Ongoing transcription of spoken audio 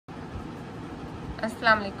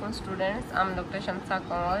Assalamu alaikum students, I'm Dr. Shamsa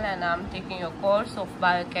Kamal and I'm taking a course of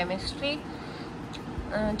biochemistry.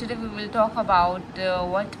 Today we will talk about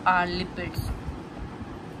what are lipids.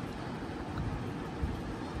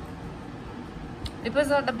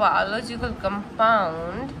 Lipids are the biological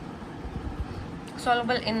compound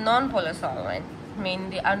soluble in non-polar solvent,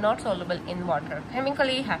 meaning they are not soluble in water.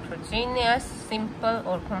 Chemically heterogeneous, simple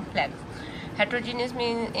or complex. Heterogeneous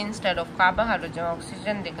means instead of carbon, hydrogen,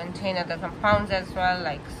 oxygen, they contain other compounds as well,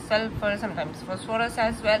 like sulfur, sometimes phosphorus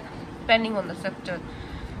as well, depending on the structure.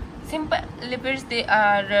 Simple lipids, they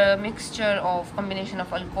are a mixture of combination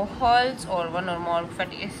of alcohols or one or more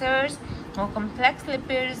fatty acids. Or complex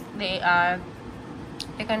lipids,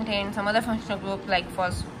 they contain some other functional group like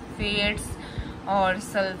phosphates or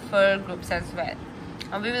sulfur groups as well.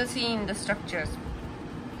 We will see in the structures.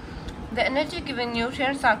 The energy giving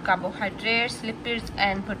nutrients are carbohydrates, lipids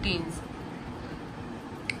and proteins.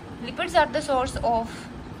 Lipids are the source of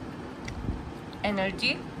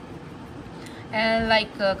energy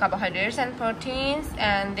like carbohydrates and proteins,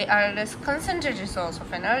 and they are the concentrated source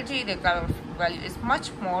of energy. Their calorific value is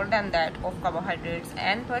much more than that of carbohydrates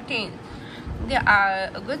and proteins. They are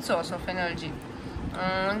a good source of energy.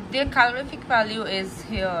 Their calorific value is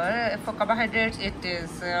here. For carbohydrates, it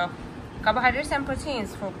is carbohydrates and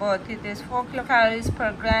proteins, for both it is 4 kilocalories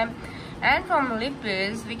per gram, and from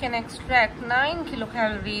lipids we can extract 9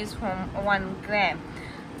 kilocalories from 1 gram.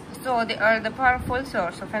 So they are the powerful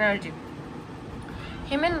source of energy.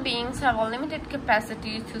 Human beings have a limited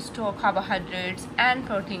capacity to store carbohydrates and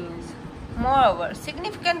proteins. Moreover,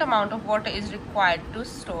 significant amount of water is required to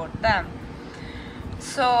store them.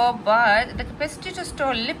 But the capacity to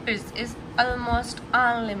store lipids is almost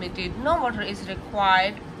unlimited. No water is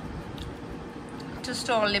required to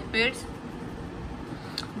store lipids.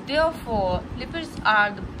 Therefore, lipids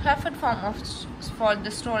are the preferred form for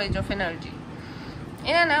the storage of energy.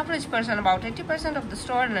 In an average person, about 80% of the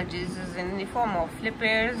stored energy is in the form of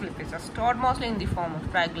lipids. Lipids are stored mostly in the form of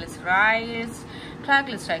triglycerides.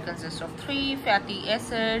 Triglyceride consists of 3 fatty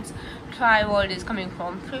acids. Tri word is coming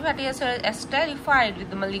from 3 fatty acids esterified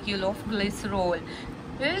with the molecule of glycerol.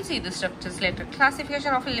 We will see the structures later.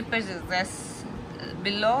 Classification of lipids is as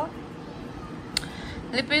below.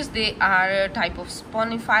 Lipids, they are a type of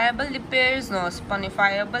saponifiable lipids, no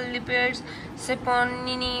saponifiable lipids.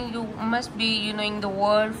 Saponini, you must be knowing the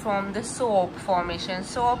word from the soap formation.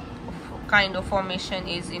 Soap kind of formation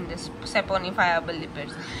is in this saponifiable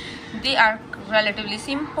lipids. They are relatively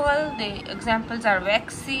simple. The examples are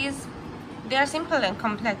waxes. They are simple and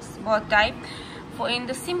complex, both type. For in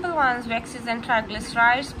the simple ones, waxes and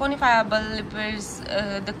triglycerides. Saponifiable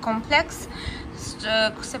lipids, the complex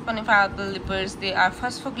saponifiable lipids, they are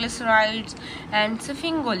phosphoglycerides and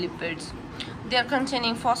sphingolipids. They are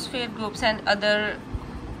containing phosphate groups and other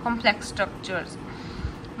complex structures.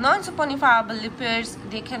 Non-saponifiable lipids,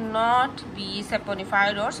 they cannot be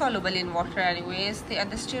saponified or soluble in water anyways. They are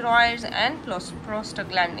the steroids and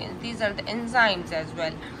prostaglandins. These are the enzymes as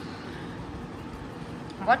well.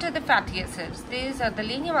 What are the fatty acids? These are the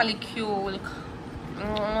linear molecule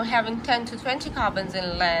having 10 to 20 carbons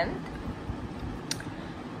in length.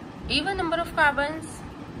 Even number of carbons,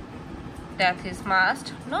 that is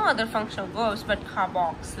masked. No other functional groups but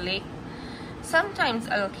carboxylic. Sometimes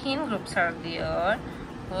alkene groups are there,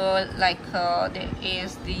 there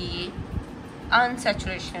is the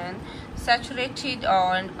unsaturation. Saturated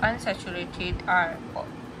and unsaturated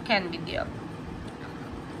can be there.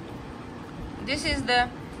 This is the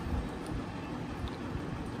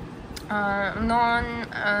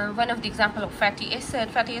one of the example of fatty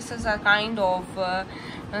acid. Fatty acids are kind of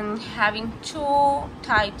having 2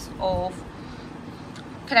 types of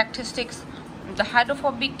characteristics, the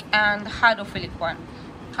hydrophobic and the hydrophilic one.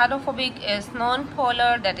 Hydrophobic is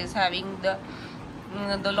non-polar, that is having the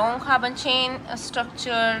long carbon chain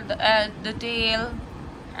structure, the tail,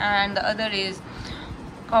 and the other is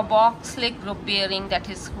carboxylic group bearing, that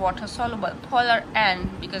is water soluble. Polar end,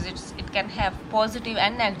 because it can have positive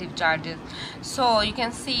and negative charges. So you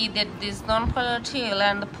can see that this non-polar tail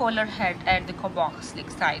and the polar head at the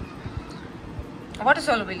carboxylic side. Water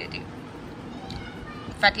solubility.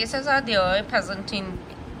 Fatty acids are there present in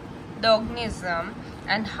the organism,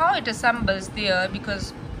 and how it assembles there,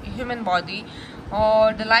 because human body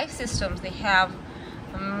or the life systems, they have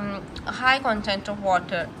a high content of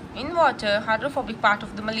water. In water, hydrophobic part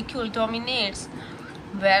of the molecule dominates,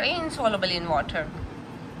 very insoluble in water.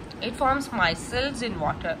 It forms micelles in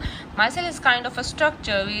water. Micelle is kind of a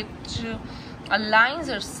structure which aligns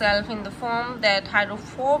itself in the form that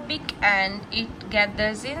hydrophobic, and it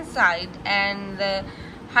gathers inside and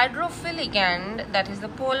hydrophilic end, that is the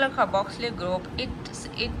polar carboxylic group,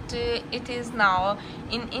 it is now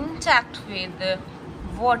intact with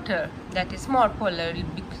water, that is more polar,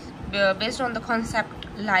 based on the concept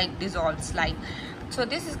like dissolves like. So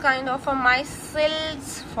this is kind of a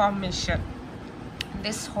micelles formation,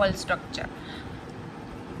 this whole structure.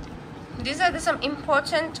 These are some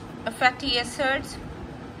important fatty acids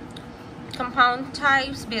compound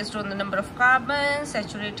types based on the number of carbons.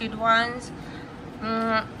 Saturated ones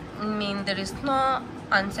mean there is no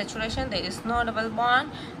unsaturation, there is no double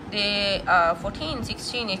bond. They are 14,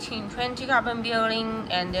 16, 18, 20 carbon bearing,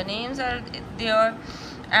 and their names are there,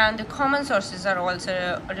 and the common sources are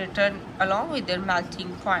also written along with their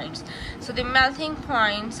melting points. So the melting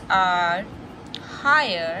points are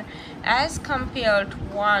higher as compared to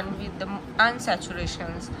one with the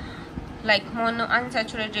unsaturations, like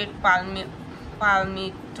monounsaturated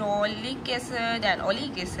palmitoleic acid and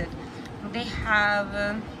oleic acid. They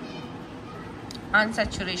have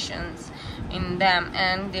unsaturations in them,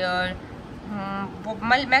 and their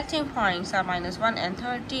melting points are -1 and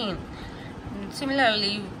 13.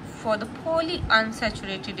 Similarly, for the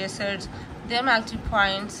polyunsaturated acids, their melting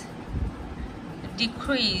points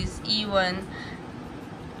decrease even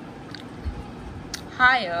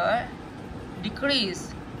higher,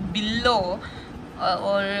 decrease below,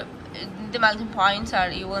 or the melting points are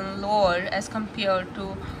even lower as compared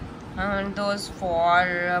to those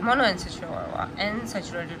for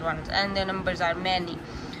monounsaturated ones, and the numbers are many.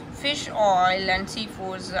 Fish oil and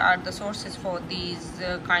seafoods are the sources for these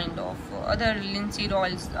kind of other linseed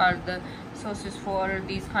oils are the sources for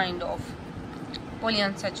these kind of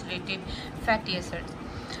polyunsaturated fatty acids.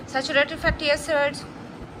 Saturated fatty acids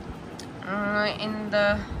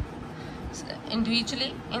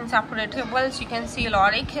individually in separate tables, you can see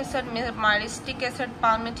lauric acid, myristic acid,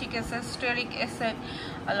 palmitic acid, stearic acid,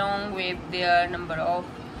 along with their number of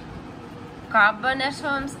carbon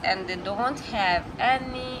atoms, and they don't have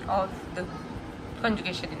any of the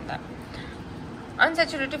conjugation in them.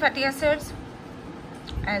 Unsaturated fatty acids,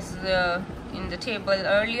 as in the table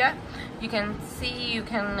earlier, you can see, you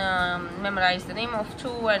can memorize the name of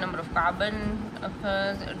two and number of carbon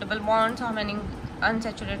double bonds, how many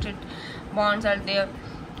unsaturated bonds are there.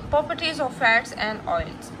 Properties of fats and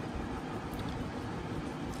oils.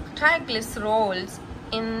 Triglycerols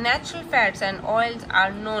in natural fats and oils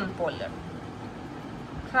are non-polar.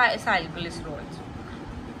 Triglycerols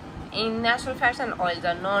in natural fats and oils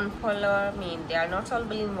are non-polar, mean they are not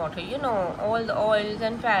soluble in water. You know, all the oils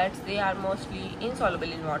and fats, they are mostly insoluble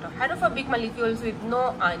in water. Hydrophobic molecules with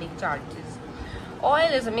no ionic charges.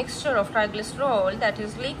 Oil is a mixture of triglycerol that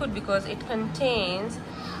is liquid because it contains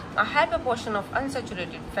a high proportion of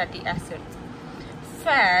unsaturated fatty acids.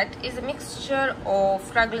 Fat is a mixture of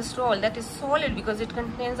triglycerol that is solid because it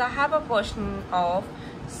contains a high proportion of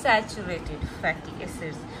saturated fatty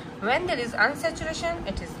acids. When there is unsaturation,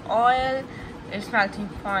 it is oil, its melting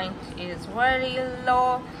point is very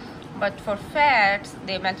low. But for fats,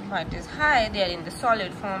 their melting point is high, they are in the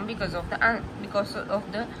solid form because of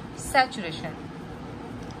the saturation.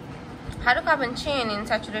 Hydrocarbon chain in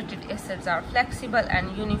saturated acids are flexible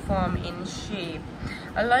and uniform in shape,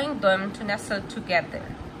 allowing them to nestle together.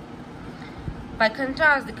 By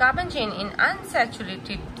contrast, the carbon chain in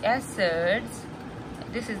unsaturated acids,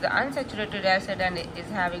 this is the unsaturated acid and it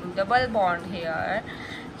is having double bond here,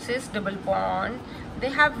 cis double bond. They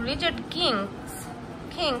have rigid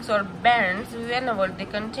kinks or bends whenever they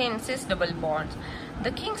contain cis double bonds.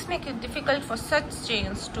 The kinks make it difficult for such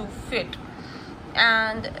chains to fit,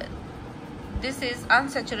 and this is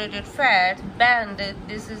unsaturated fat band.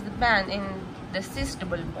 This is the band in the cis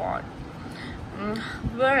double bond,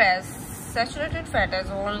 whereas saturated fat has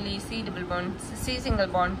only C double bond, C single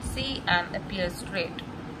bond C, and appears straight.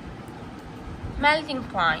 Melting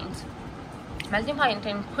point. Melting point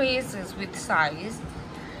increases with size,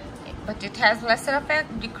 but it has lesser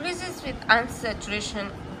effect. Decreases with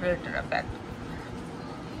unsaturation, greater effect.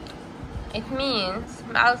 It means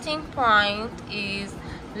melting point is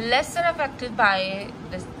lesser affected by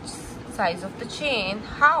the size of the chain.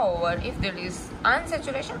 However, if there is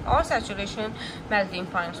unsaturation or saturation, melting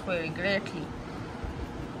points vary greatly.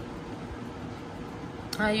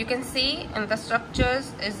 You can see in the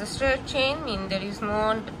structures is the straight chain, mean there is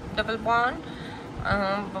no double bond.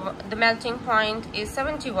 The melting point is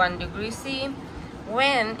 71 degrees C.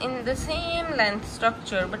 When in the same length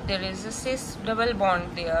structure but there is a cis double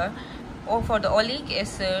bond there, or for the oleic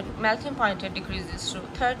acid, melting point decreases to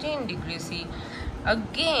 13 degrees C.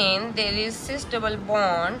 Again, there is cis double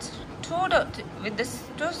bonds with the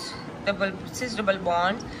two cis double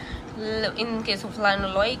bonds In case of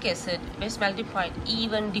linoleic acid, Bismuth point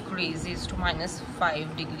even decreases to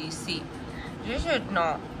 -5 degrees C. You should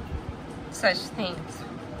know such things.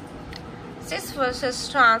 Cis versus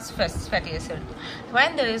trans fatty acid.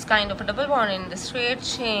 When there is kind of a double bond in the straight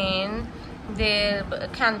chain, there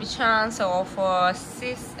can be chance of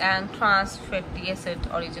cis and trans fatty acid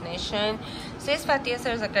origination. Cis fatty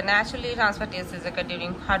acids occur naturally, trans fatty acids occur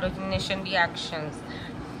during hydrogenation reactions.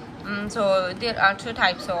 So there are two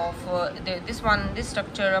types of this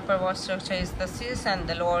structure, upper word structure is the cis, and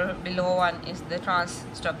the below one is the trans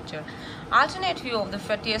structure. Alternate view of the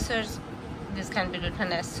fatty acids, this can be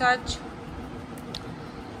written as such.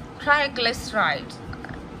 Triglycerides.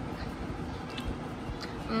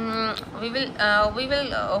 We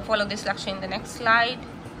will follow this lecture in the next slide.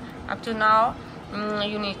 Up to now,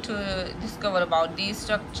 you need to discover about these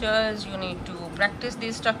structures, you need to practice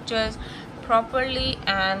these structures properly,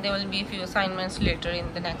 and there will be a few assignments later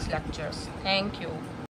in the next lectures. Thank you.